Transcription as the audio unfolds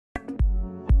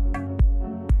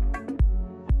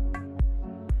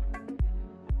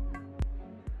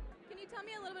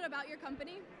your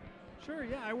company? Sure,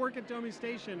 yeah. I work at Domi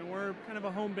Station. We're kind of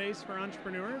a home base for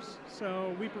entrepreneurs.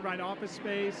 So we provide office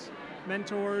space,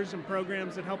 mentors, and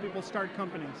programs that help people start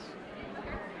companies.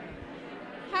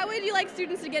 How would you like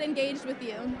students to get engaged with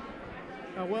you?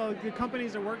 Well, the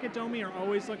companies that work at Domi are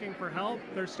always looking for help.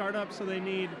 They're startups, so they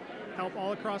need help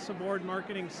all across the board,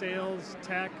 marketing, sales,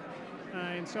 tech.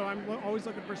 And so I'm always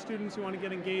looking for students who want to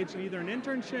get engaged in either an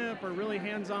internship or really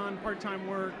hands-on part-time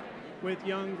work with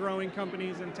young, growing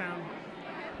companies in town.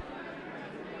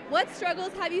 What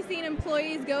struggles have you seen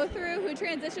employees go through who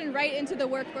transition right into the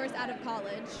workforce out of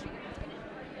college?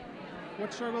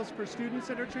 What struggles for students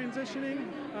that are transitioning?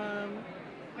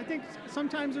 I think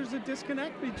sometimes there's a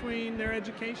disconnect between their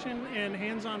education and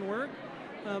hands-on work,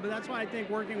 but that's why I think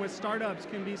working with startups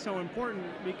can be so important,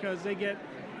 because they get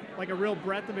like a real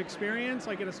breadth of experience.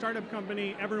 Like at a startup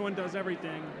company, everyone does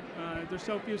everything. There's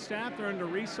so few staff, they're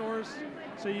under-resourced,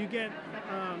 so you get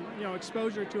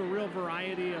exposure to a real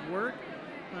variety of work.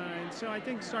 And so I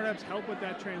think startups help with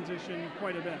that transition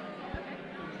quite a bit.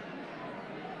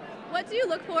 What do you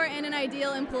look for in an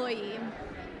ideal employee?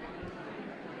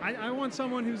 I want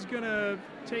someone who's going to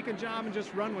take a job and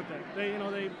just run with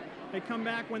it. They come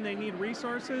back when they need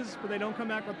resources, but they don't come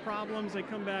back with problems. They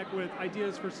come back with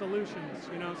ideas for solutions.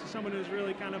 So someone who's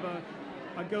really kind of a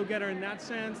go-getter in that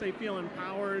sense. They feel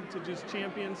empowered to just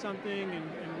champion something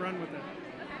and run with it.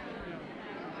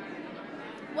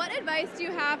 What advice do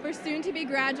you have for soon-to-be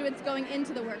graduates going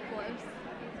into the workforce?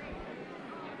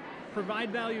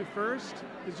 Provide value first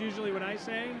is usually what I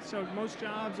say. So most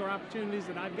jobs or opportunities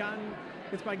that I've gotten,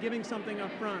 it's by giving something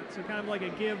up front. So kind of like a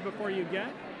give before you get.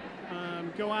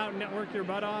 Go out and network your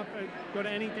butt off. Go to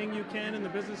anything you can in the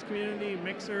business community,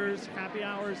 mixers, happy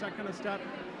hours, that kind of stuff.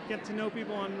 Get to know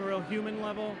people on a real human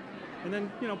level. And then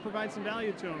provide some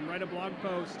value to them. Write a blog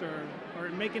post or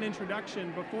make an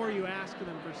introduction before you ask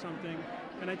them for something.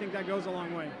 And I think that goes a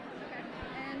long way.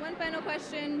 And one final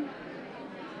question.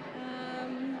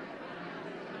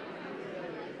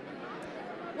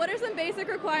 What are some basic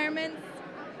requirements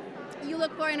you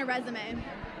look for in a resume?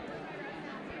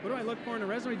 What do I look for in a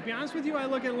resume? To be honest with you, I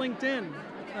look at LinkedIn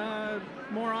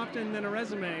more often than a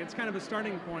resume. It's kind of a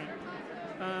starting point.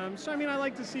 So I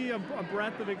like to see a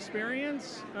breadth of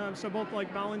experience. So both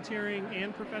like volunteering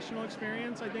and professional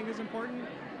experience I think is important.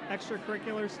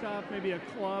 Extracurricular stuff, maybe a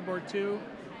club or two.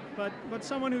 But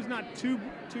someone who's not too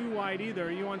wide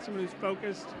either. You want someone who's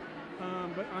focused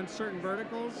but on certain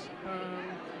verticals.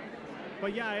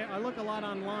 But yeah, I look a lot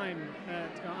online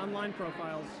at online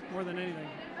profiles more than anything.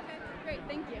 Okay, great,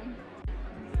 thank you.